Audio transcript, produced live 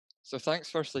So thanks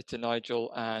firstly to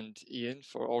Nigel and Ian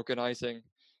for organising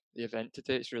the event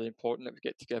today. It's really important that we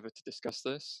get together to discuss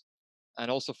this. And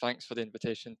also thanks for the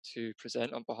invitation to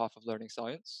present on behalf of Learning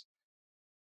Science.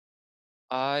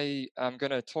 I am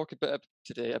going to talk a bit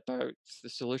today about the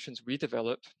solutions we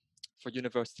develop for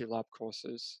university lab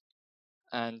courses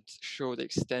and show the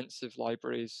extensive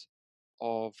libraries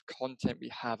of content we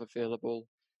have available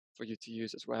for you to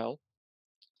use as well.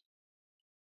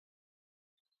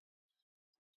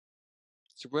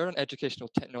 So we're an educational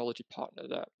technology partner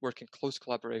that work in close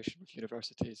collaboration with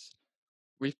universities.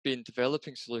 We've been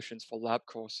developing solutions for lab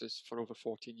courses for over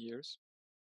 14 years.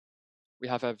 We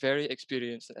have a very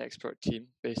experienced and expert team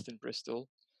based in Bristol,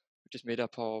 which is made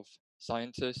up of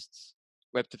scientists,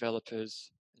 web developers,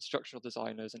 instructional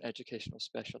designers, and educational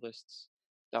specialists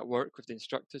that work with the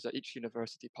instructors at each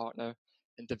university partner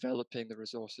in developing the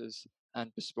resources and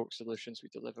bespoke solutions we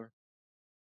deliver.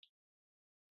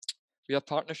 We have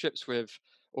partnerships with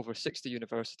over 60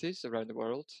 universities around the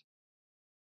world,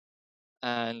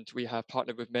 and we have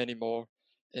partnered with many more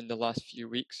in the last few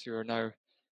weeks who are now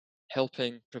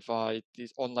helping provide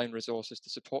these online resources to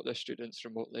support their students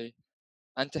remotely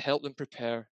and to help them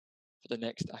prepare for the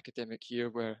next academic year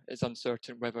where it's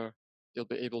uncertain whether they'll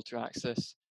be able to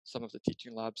access some of the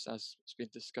teaching labs as it's been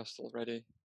discussed already.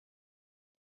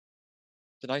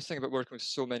 The nice thing about working with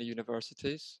so many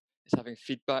universities is having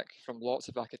feedback from lots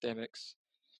of academics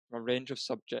from a range of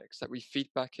subjects that we feed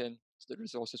back in to the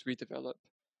resources we develop,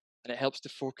 and it helps to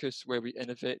focus where we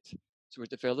innovate, so we're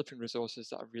developing resources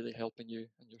that are really helping you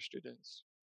and your students.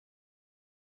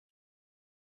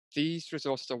 These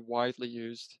resources are widely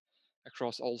used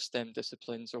across all STEM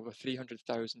disciplines. Over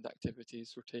 300,000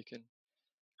 activities were taken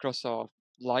across our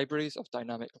libraries of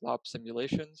dynamic lab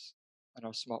simulations and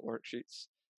our smart worksheets,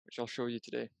 which I'll show you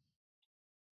today.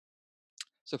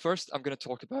 So first, I'm going to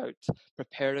talk about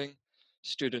preparing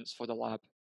students for the lab.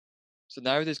 So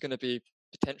now there's going to be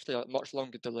potentially a much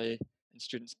longer delay in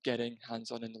students getting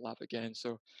hands-on in the lab again.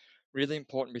 So really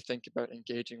important we think about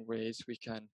engaging ways we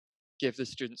can give the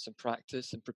students some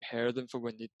practice and prepare them for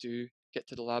when they do get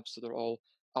to the lab so they're all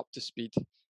up to speed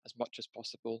as much as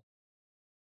possible.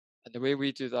 And the way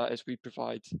we do that is we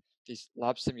provide these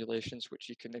lab simulations which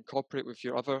you can incorporate with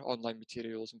your other online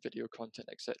materials and video content,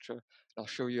 etc. And I'll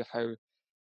show you how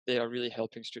they are really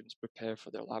helping students prepare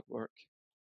for their lab work.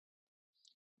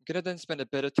 I'm going to then spend a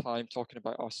bit of time talking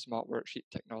about our smart worksheet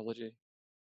technology.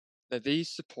 Now, these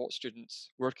support students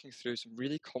working through some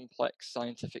really complex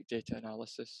scientific data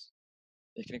analysis.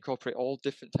 They can incorporate all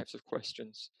different types of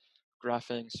questions,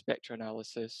 graphing, spectra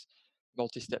analysis,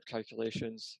 multi-step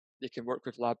calculations. They can work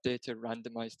with lab data,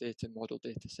 randomized data, model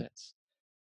data sets,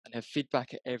 and have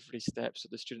feedback at every step so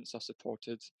the students are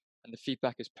supported, and the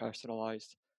feedback is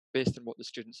personalized based on what the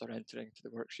students are entering to the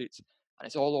worksheets. And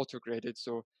it's all auto-graded,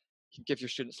 so you can give your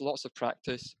students lots of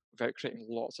practice without creating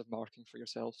lots of marking for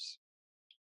yourselves.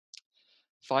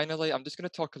 Finally, I'm just going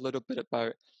to talk a little bit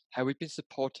about how we've been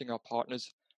supporting our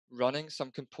partners running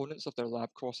some components of their lab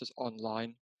courses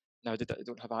online now that they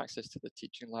don't have access to the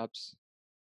teaching labs.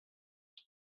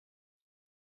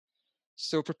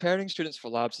 So preparing students for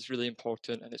labs is really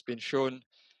important, and it's been shown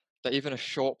that even a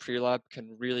short pre-lab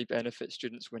can really benefit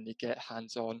students when they get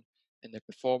hands-on in their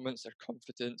performance, their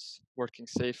confidence, working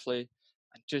safely,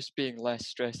 and just being less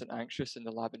stressed and anxious in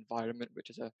the lab environment, which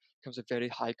becomes a very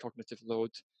high cognitive load.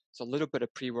 So a little bit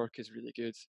of pre-work is really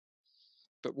good.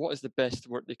 But what is the best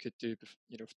work they could do,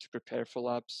 to prepare for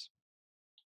labs?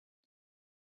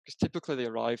 Because typically they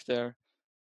arrive there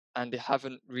and they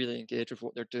haven't really engaged with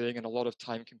what they're doing, and a lot of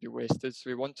time can be wasted. So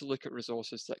we want to look at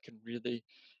resources that can really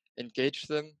engage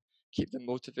them, keep them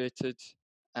motivated,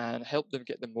 and help them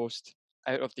get the most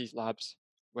out of these labs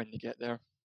when they get there.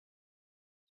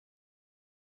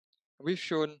 And we've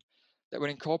shown that when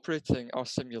incorporating our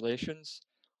simulations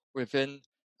within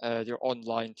your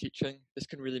online teaching, this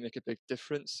can really make a big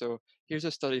difference. So here's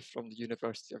a study from the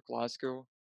University of Glasgow,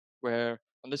 where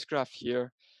on this graph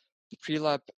here, the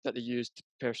pre-lab that they used to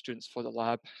prepare students for the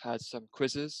lab had some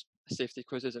quizzes, safety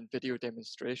quizzes and video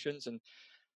demonstrations. And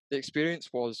the experience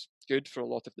was good for a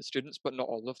lot of the students, but not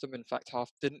all of them. In fact,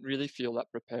 half didn't really feel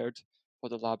that prepared for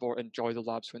the lab or enjoy the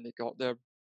labs when they got there.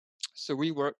 So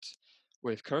we worked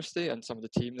with Kirsty and some of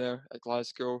the team there at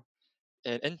Glasgow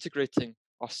in integrating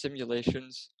our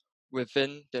simulations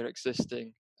within their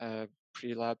existing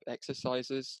pre-lab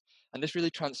exercises. And this really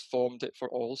transformed it for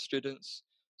all students.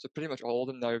 So pretty much all of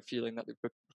them now feeling that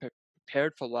they're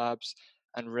prepared for labs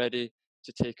and ready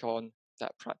to take on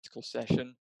that practical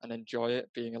session and enjoy it,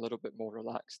 being a little bit more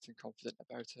relaxed and confident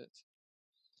about it.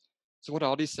 So what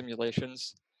are these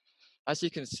simulations? As you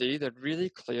can see, they're really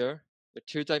clear, they're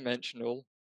two-dimensional,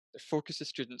 It focuses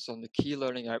students on the key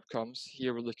learning outcomes.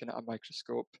 Here we're looking at a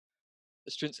microscope.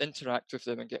 The students interact with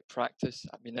them and get practice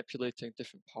at manipulating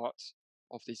different parts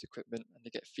of these equipment, and they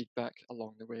get feedback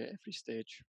along the way at every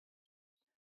stage.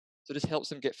 So this helps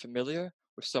them get familiar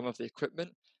with some of the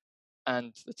equipment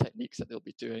and the techniques that they'll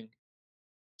be doing.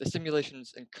 The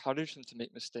simulations encourage them to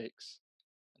make mistakes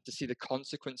and to see the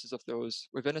consequences of those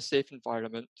within a safe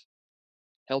environment,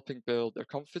 helping build their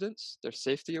confidence, their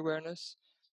safety awareness,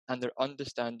 and their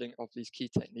understanding of these key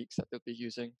techniques that they'll be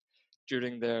using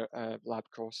during their lab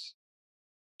course.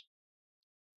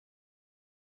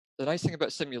 The nice thing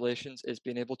about simulations is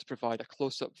being able to provide a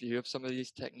close-up view of some of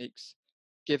these techniques,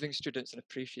 giving students an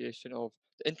appreciation of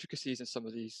the intricacies in some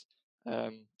of these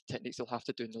techniques they'll have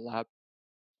to do in the lab.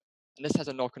 And this has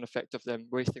a knock-on effect of them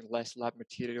wasting less lab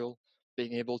material,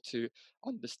 being able to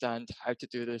understand how to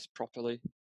do this properly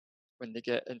when they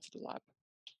get into the lab.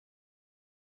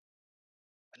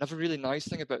 Another really nice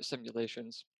thing about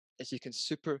simulations is you can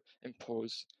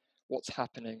superimpose what's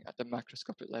happening at the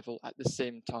macroscopic level at the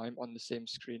same time on the same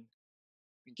screen.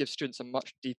 And give students a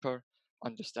much deeper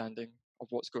understanding of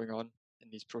what's going on in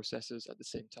these processes at the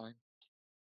same time.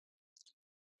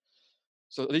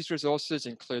 So these resources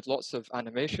include lots of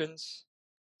animations,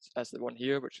 as the one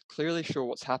here, which clearly show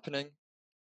what's happening,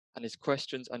 and is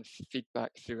questions and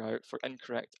feedback throughout for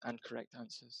incorrect and correct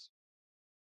answers.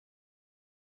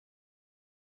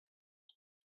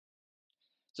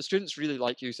 So students really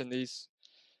like using these,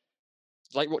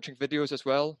 like watching videos as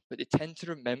well, but they tend to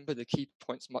remember the key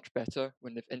points much better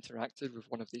when they've interacted with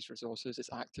one of these resources.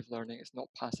 It's active learning, it's not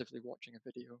passively watching a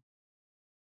video.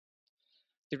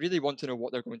 They really want to know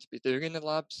what they're going to be doing in the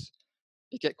labs.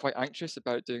 They get quite anxious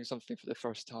about doing something for the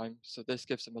first time, so this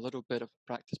gives them a little bit of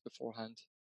practice beforehand.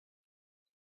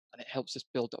 And it helps us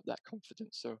build up that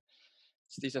confidence. So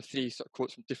these are three sort of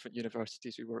quotes from different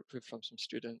universities we work with from some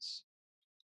students.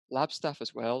 Lab staff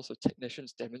as well, so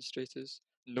technicians, demonstrators,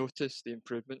 notice the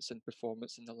improvements in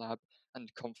performance in the lab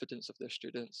and confidence of their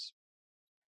students.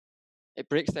 It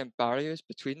breaks down barriers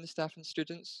between the staff and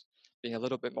students, being a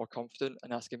little bit more confident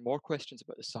and asking more questions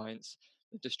about the science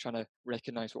than just trying to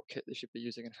recognize what kit they should be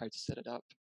using and how to set it up.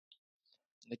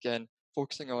 And again,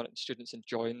 focusing on students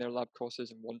enjoying their lab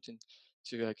courses and wanting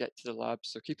to get to the lab,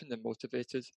 so keeping them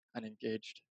motivated and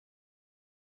engaged.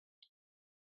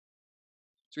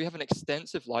 So we have an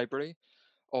extensive library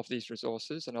of these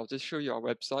resources, and I'll just show you our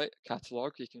website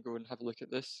catalog. You can go and have a look at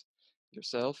this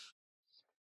yourself.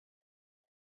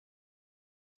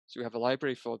 So we have a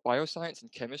library for bioscience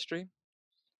and chemistry.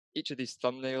 Each of these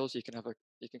thumbnails, you can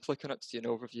click on it to see an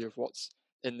overview of what's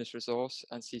in this resource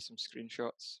and see some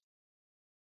screenshots.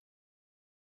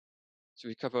 So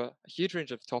we cover a huge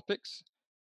range of topics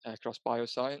across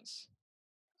bioscience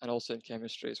and also in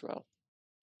chemistry as well.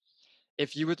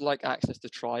 If you would like access to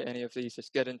try any of these,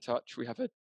 just get in touch. We have a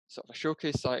sort of a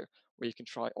showcase site where you can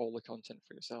try all the content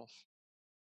for yourself.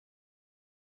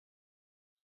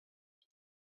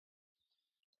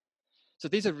 So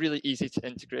these are really easy to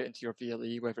integrate into your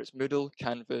VLE, whether it's Moodle,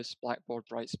 Canvas, Blackboard,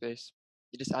 Brightspace.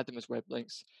 You just add them as web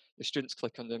links. Your students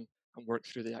click on them and work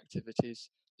through the activities.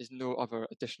 There's no other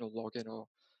additional login or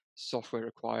software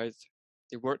required.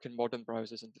 They work in modern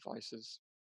browsers and devices.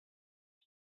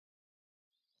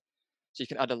 So you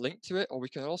can add a link to it, or we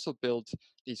can also build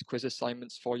these quiz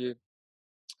assignments for you.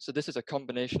 So this is a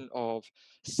combination of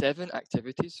 7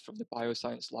 activities from the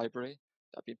bioscience library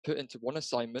that have been put into one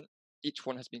assignment. Each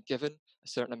one has been given a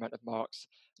certain amount of marks.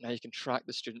 Now you can track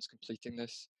the students completing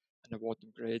this and award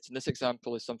them grades. And this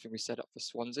example is something we set up for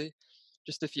Swansea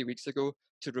just a few weeks ago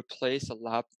to replace a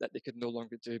lab that they could no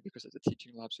longer do because the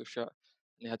teaching labs were shut.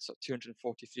 And they had sort of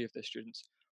 243 of their students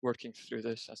working through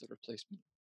this as a replacement.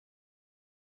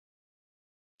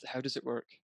 So how does it work?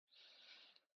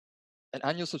 An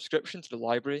annual subscription to the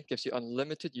library gives you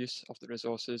unlimited use of the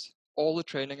resources, all the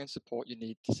training and support you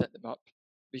need to set them up.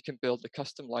 We can build the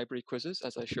custom library quizzes,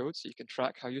 as I showed, so you can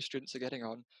track how your students are getting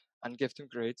on and give them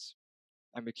grades.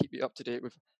 And we keep you up to date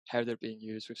with how they're being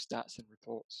used with stats and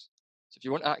reports. So if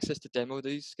you want access to demo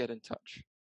these, get in touch.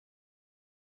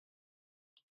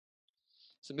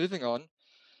 So moving on,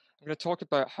 I'm going to talk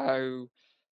about how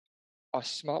our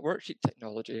smart worksheet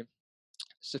technology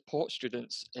supports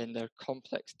students in their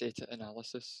complex data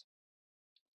analysis.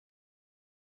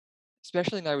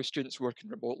 Especially now with students working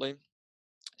remotely,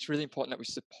 it's really important that we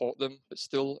support them, but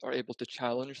still are able to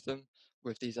challenge them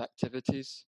with these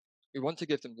activities. We want to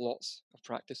give them lots of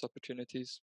practice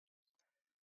opportunities.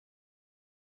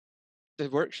 The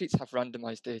worksheets have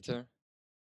randomized data,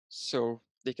 so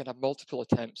they can have multiple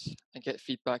attempts and get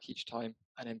feedback each time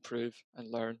and improve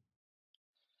and learn.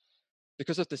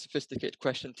 Because of the sophisticated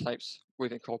question types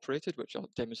we've incorporated, which I'll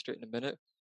demonstrate in a minute,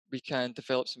 we can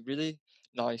develop some really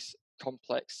nice,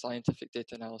 complex scientific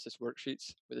data analysis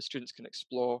worksheets where the students can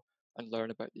explore and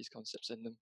learn about these concepts in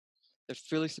them. They're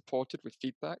fully supported with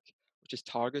feedback, which is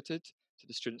targeted to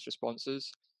the students'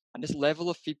 responses. And this level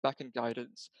of feedback and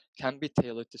guidance can be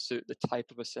tailored to suit the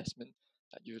type of assessment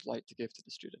that you would like to give to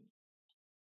the student.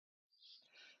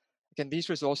 Again, these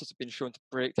resources have been shown to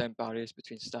break down barriers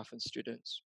between staff and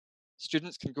students.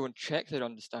 Students can go and check their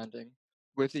understanding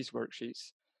with these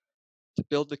worksheets to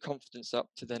build the confidence up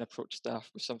to then approach staff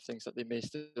with some things that they may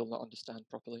still not understand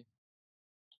properly.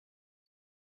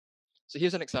 So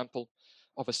here's an example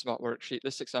of a smart worksheet.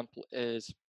 This example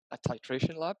is a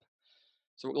titration lab.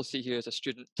 So what we'll see here is a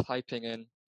student typing in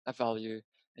a value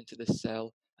into this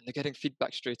cell, and they're getting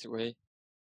feedback straight away.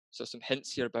 So some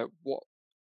hints here about what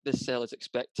this cell is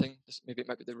expecting. Maybe it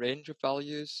might be the range of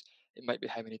values. It might be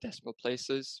how many decimal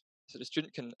places. So the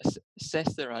student can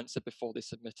assess their answer before they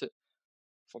submit it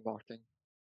for marking.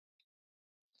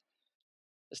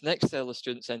 This next cell, the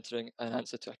student's entering an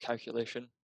answer to a calculation.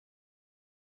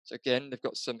 So again, they've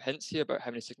got some hints here about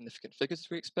how many significant figures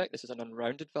we expect. This is an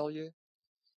unrounded value.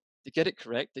 They get it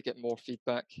correct, they get more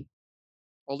feedback.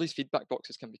 All these feedback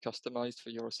boxes can be customized for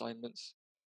your assignments.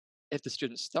 If the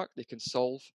student's stuck, they can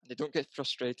solve, and they don't get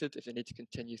frustrated if they need to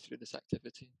continue through this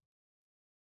activity.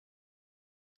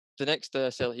 The next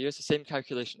cell here is the same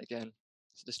calculation again.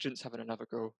 So the student's having another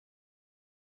go.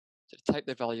 So they type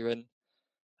their value in,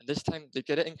 and this time they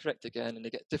get it incorrect again, and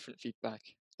they get different feedback.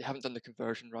 They haven't done the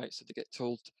conversion right, so they get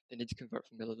told they need to convert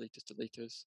from milliliters to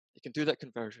liters. They can do that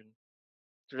conversion,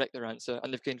 correct their answer,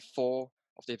 and they've gained 4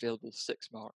 of the available 6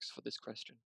 marks for this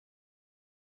question.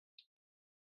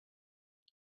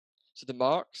 So the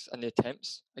marks and the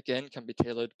attempts, again, can be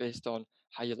tailored based on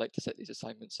how you like to set these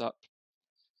assignments up.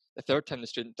 The third time the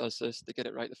student does this, they get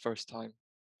it right the first time.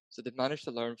 So they've managed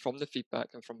to learn from the feedback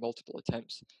and from multiple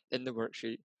attempts in the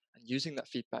worksheet and using that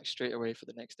feedback straight away for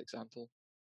the next example.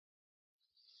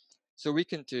 So we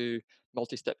can do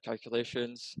multi-step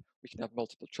calculations, we can have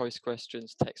multiple choice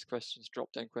questions, text questions,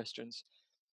 drop-down questions.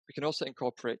 We can also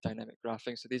incorporate dynamic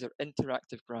graphing. So these are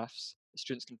interactive graphs. The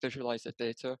students can visualize their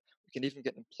data. We can even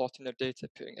get them plotting their data,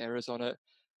 putting errors on it,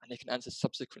 and they can answer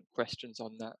subsequent questions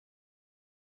on that.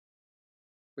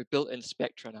 We built in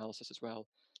spectra analysis as well.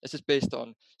 This is based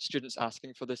on students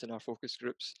asking for this in our focus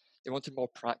groups. They wanted more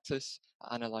practice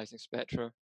at analyzing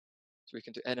spectra. So we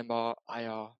can do NMR,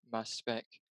 IR, mass spec,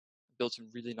 and build some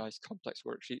really nice complex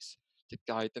worksheets to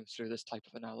guide them through this type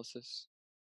of analysis.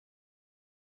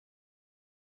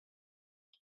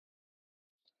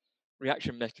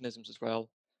 Reaction mechanisms as well,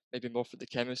 maybe more for the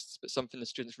chemists, but something the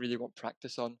students really want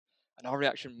practice on. And our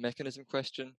reaction mechanism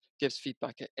question gives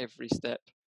feedback at every step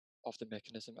of the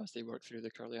mechanism as they work through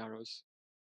the curly arrows,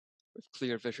 with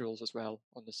clear visuals as well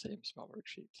on the same smart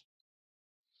worksheet.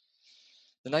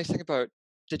 The nice thing about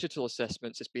digital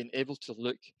assessments is being able to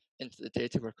look into the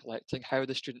data we're collecting. How are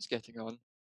the students getting on?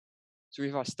 So we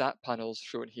have our stat panels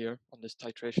shown here on this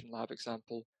titration lab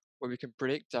example, where we can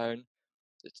break down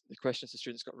the questions the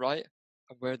students got right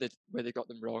and where they got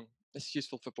them wrong. This is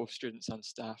useful for both students and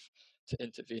staff to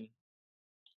intervene.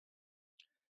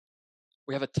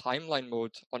 We have a timeline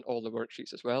mode on all the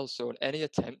worksheets as well. So on any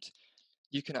attempt,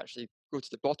 you can actually go to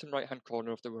the bottom right-hand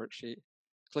corner of the worksheet,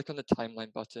 click on the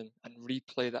timeline button, and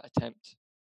replay that attempt.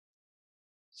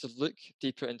 So look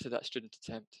deeper into that student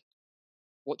attempt.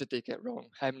 What did they get wrong?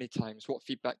 How many times? What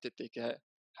feedback did they get?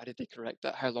 How did they correct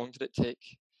that? How long did it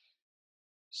take?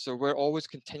 So we're always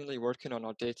continually working on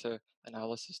our data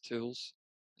analysis tools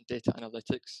and data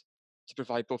analytics to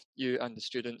provide both you and the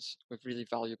students with really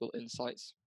valuable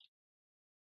insights.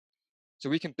 So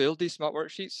we can build these smart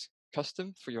worksheets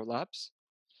custom for your labs.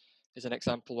 Here's an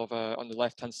example of on the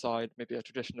left-hand side, maybe a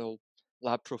traditional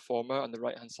lab pro forma, on the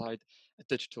right-hand side, a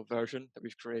digital version that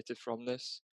we've created from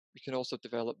this. We can also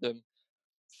develop them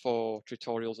for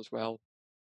tutorials as well.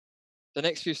 The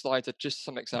next few slides are just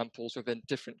some examples within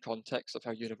different contexts of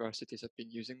how universities have been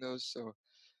using those. So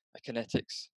a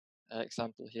kinetics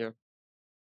example here,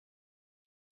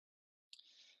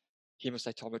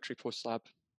 hemocytometry post-lab.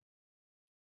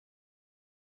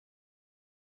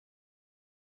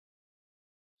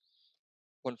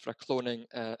 One for a cloning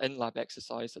in-lab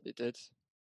exercise that they did.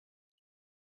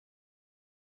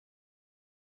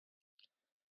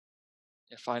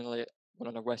 Yeah, finally, one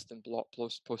on a Western blot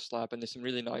post-lab, and there's some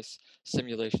really nice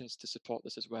simulations to support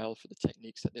this as well for the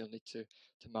techniques that they'll need to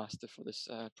master for this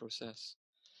process.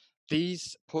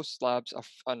 These post-labs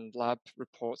and lab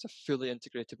reports are fully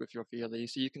integrated with your VLE,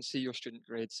 so you can see your student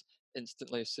grades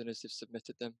instantly as soon as they've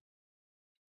submitted them.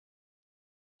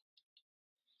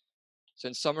 So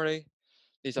in summary,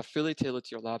 these are fully tailored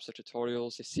to your labs or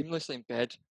tutorials. They seamlessly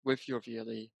embed with your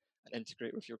VLE, and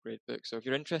integrate with your gradebook. So if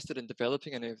you're interested in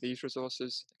developing any of these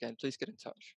resources, again, please get in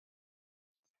touch.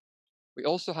 We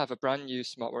also have a brand new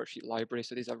Smart Worksheet library.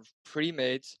 So these are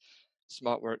pre-made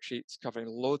Smart Worksheets covering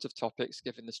loads of topics,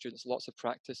 giving the students lots of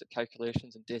practice at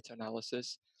calculations and data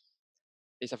analysis.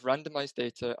 These have randomized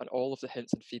data and all of the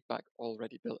hints and feedback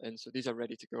already built in. So these are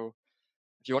ready to go.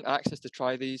 If you want access to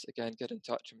try these, again, get in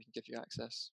touch and we can give you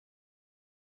access.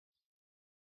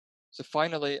 So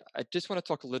finally, I just want to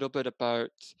talk a little bit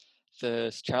about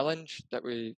this challenge that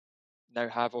we now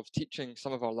have of teaching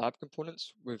some of our lab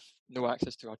components with no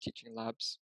access to our teaching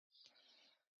labs.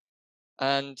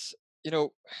 And, you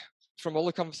know, from all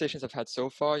the conversations I've had so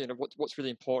far, you know, what's really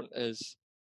important is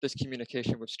this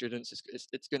communication with students.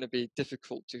 It's going to be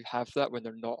difficult to have that when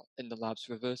they're not in the labs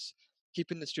with us.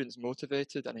 Keeping the students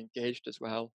motivated and engaged as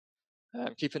well,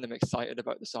 keeping them excited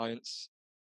about the science.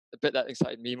 The bit that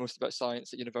excited me most about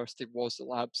science at university was the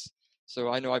labs. So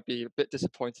I know I'd be a bit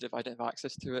disappointed if I didn't have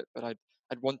access to it, but I'd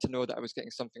want to know that I was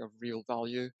getting something of real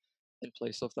value in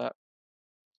place of that.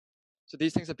 So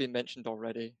these things have been mentioned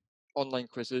already. Online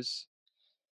quizzes,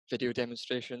 video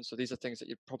demonstrations. So these are things that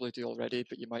you probably do already,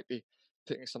 but you might be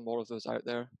putting some more of those out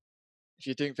there. If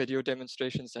you're doing video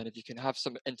demonstrations, then if you can have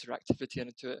some interactivity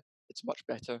into it, it's much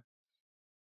better.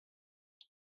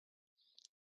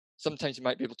 Sometimes you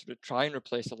might be able to try and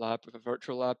replace a lab with a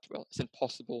virtual lab. Well, it's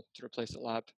impossible to replace a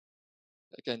lab.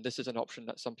 Again, this is an option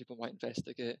that some people might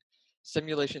investigate.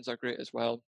 Simulations are great as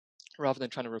well. Rather than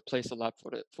trying to replace a lab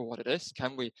for what it is,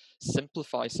 can we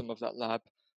simplify some of that lab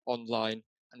online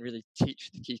and really teach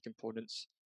the key components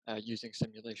using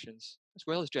simulations, as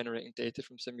well as generating data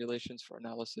from simulations for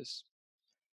analysis?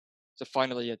 So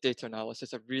finally, data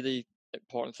analysis, a really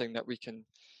important thing that we can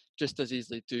just as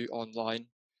easily do online.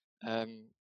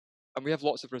 And we have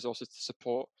lots of resources to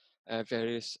support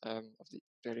various of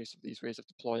these ways of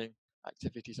deploying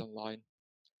activities online.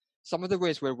 Some of the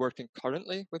ways we're working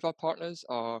currently with our partners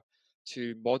are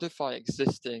to modify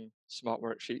existing smart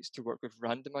worksheets to work with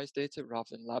randomized data rather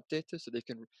than lab data, so they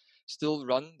can still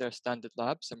run their standard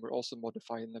labs, and we're also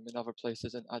modifying them in other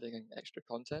places and adding in extra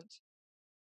content.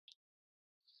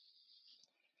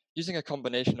 Using a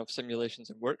combination of simulations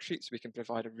and worksheets, we can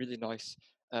provide a really nice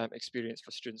experience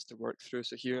for students to work through.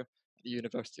 So here at the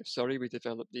University of Surrey, we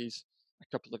developed these a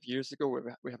couple of years ago,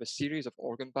 where we have a series of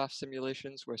organ bath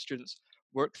simulations where students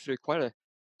work through quite a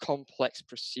complex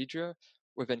procedure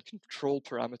within control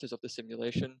parameters of the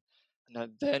simulation, and are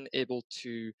then able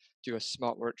to do a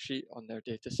smart worksheet on their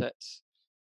data sets.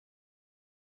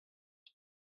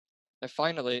 Now,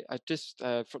 finally, I just,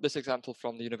 for this example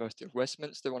from the University of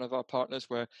Westminster, one of our partners,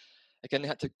 where again, they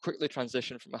had to quickly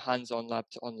transition from a hands-on lab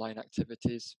to online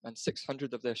activities, and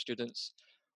 600 of their students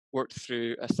worked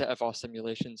through a set of our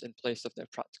simulations in place of their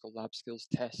practical lab skills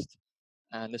test,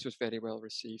 and this was very well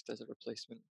received as a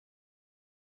replacement.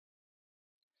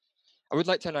 I would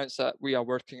like to announce that we are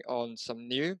working on some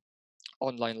new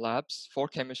online labs for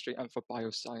chemistry and for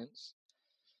bioscience.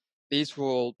 These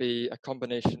will be a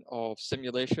combination of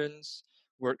simulations,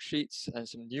 worksheets, and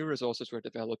some new resources we're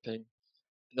developing.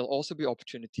 There'll also be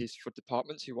opportunities for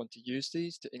departments who want to use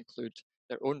these to include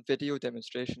their own video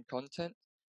demonstration content,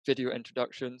 video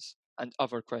introductions, and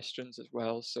other questions as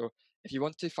well. So if you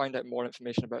want to find out more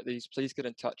information about these, please get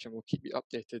in touch and we'll keep you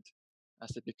updated as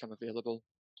they become available.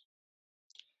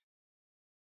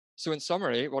 So in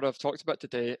summary, what I've talked about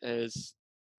today is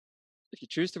if you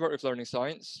choose to work with learning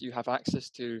science, you have access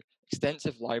to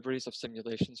extensive libraries of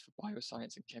simulations for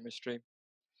bioscience and chemistry,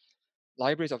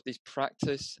 libraries of these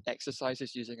practice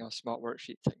exercises using our smart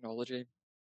worksheet technology,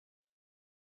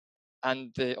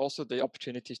 and also the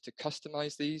opportunities to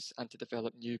customize these and to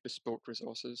develop new bespoke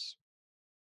resources.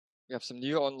 We have some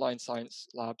new online science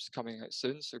labs coming out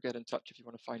soon, so get in touch if you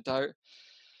want to find out.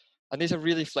 And these are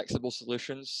really flexible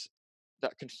solutions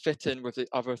that can fit in with the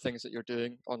other things that you're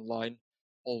doing online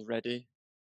already.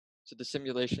 So the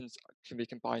simulations can be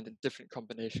combined in different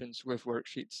combinations with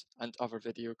worksheets and other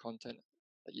video content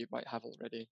that you might have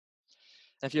already.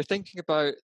 And if you're thinking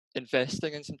about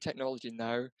investing in some technology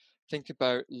now, think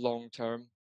about long term.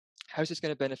 How's this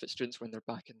going to benefit students when they're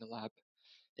back in the lab?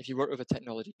 If you work with a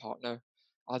technology partner,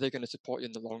 are they going to support you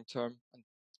in the long term?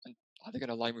 And are they going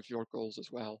to align with your goals as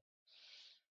well?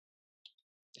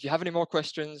 If you have any more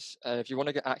questions, if you want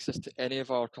to get access to any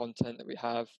of our content that we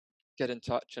have, get in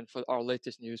touch. And for our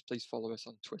latest news, please follow us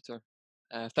on Twitter.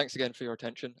 Thanks again for your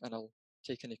attention, and I'll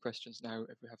take any questions now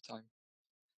if we have time.